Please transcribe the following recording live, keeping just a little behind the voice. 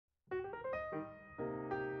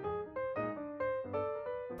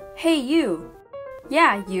Hey you!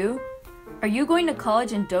 Yeah, you! Are you going to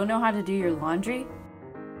college and don't know how to do your laundry?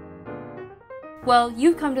 Well,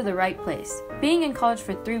 you've come to the right place. Being in college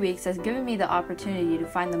for 3 weeks has given me the opportunity to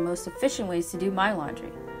find the most efficient ways to do my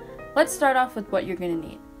laundry. Let's start off with what you're going to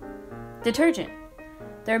need. Detergent.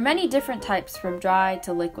 There are many different types from dry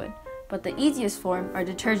to liquid, but the easiest form are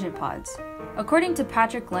detergent pods. According to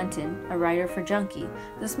Patrick Lenton, a writer for Junkie,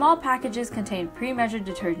 the small packages contain pre-measured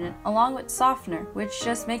detergent along with softener, which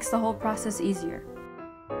just makes the whole process easier.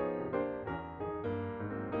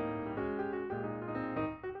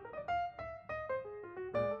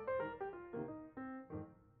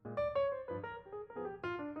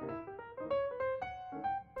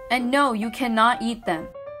 And no, you cannot eat them.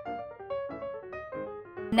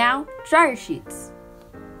 Now, dryer sheets.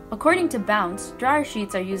 According to Bounce, dryer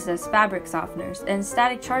sheets are used as fabric softeners and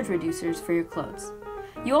static charge reducers for your clothes.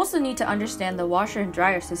 You also need to understand the washer and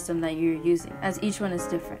dryer system that you're using, as each one is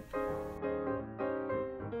different.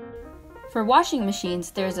 For washing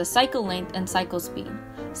machines, there is a cycle length and cycle speed.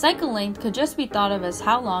 Cycle length could just be thought of as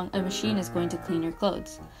how long a machine is going to clean your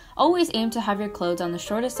clothes. Always aim to have your clothes on the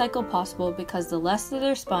shortest cycle possible because the less that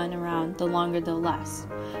they're spun around, the longer they'll last.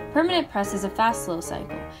 Permanent press is a fast slow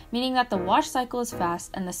cycle, meaning that the wash cycle is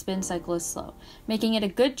fast and the spin cycle is slow, making it a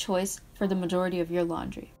good choice for the majority of your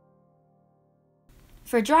laundry.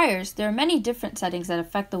 For dryers, there are many different settings that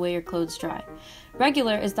affect the way your clothes dry.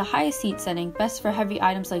 Regular is the highest heat setting, best for heavy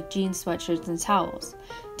items like jeans, sweatshirts, and towels.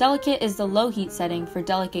 Delicate is the low heat setting for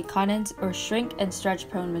delicate cottons or shrink and stretch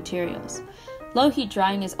prone materials. Low heat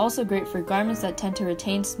drying is also great for garments that tend to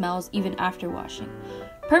retain smells even after washing.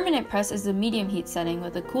 Permanent press is the medium heat setting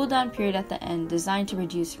with a cool down period at the end designed to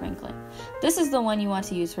reduce wrinkling. This is the one you want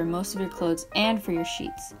to use for most of your clothes and for your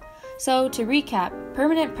sheets. So, to recap,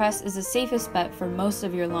 permanent press is the safest bet for most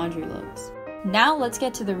of your laundry loads. Now let's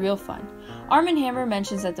get to the real fun. Arm & Hammer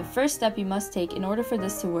mentions that the first step you must take in order for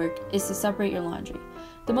this to work is to separate your laundry.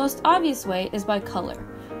 The most obvious way is by color,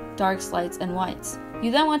 darks, lights, and whites. You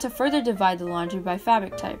then want to further divide the laundry by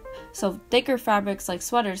fabric type, so thicker fabrics like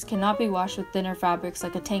sweaters cannot be washed with thinner fabrics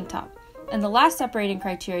like a tank top. And the last separating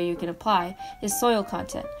criteria you can apply is soil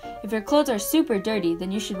content. If your clothes are super dirty, then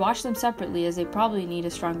you should wash them separately as they probably need a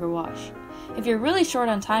stronger wash. If you're really short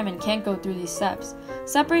on time and can't go through these steps,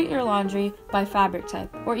 separate your laundry by fabric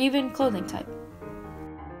type or even clothing type.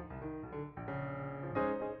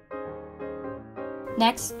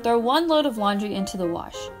 Next, throw one load of laundry into the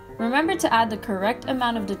wash. Remember to add the correct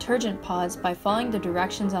amount of detergent pods by following the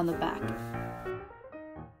directions on the back.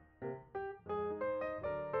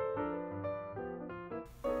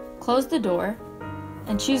 Close the door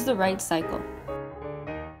and choose the right cycle.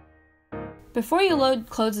 Before you load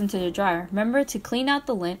clothes into the dryer, remember to clean out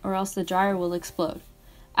the lint or else the dryer will explode.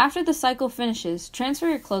 After the cycle finishes, transfer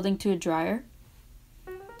your clothing to a dryer,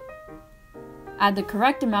 add the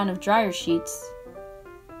correct amount of dryer sheets,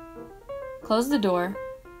 close the door,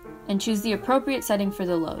 and choose the appropriate setting for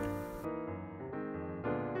the load.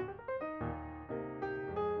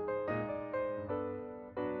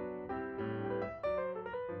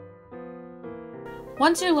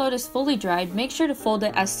 Once your load is fully dried, make sure to fold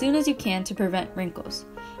it as soon as you can to prevent wrinkles.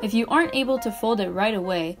 If you aren't able to fold it right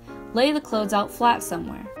away, lay the clothes out flat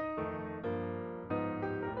somewhere.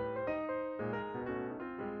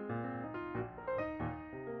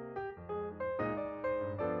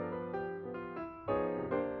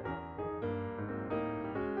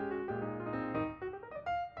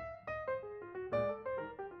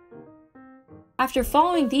 After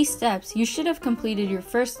following these steps, you should have completed your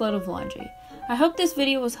first load of laundry. I hope this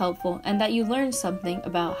video was helpful and that you learned something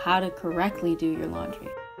about how to correctly do your laundry.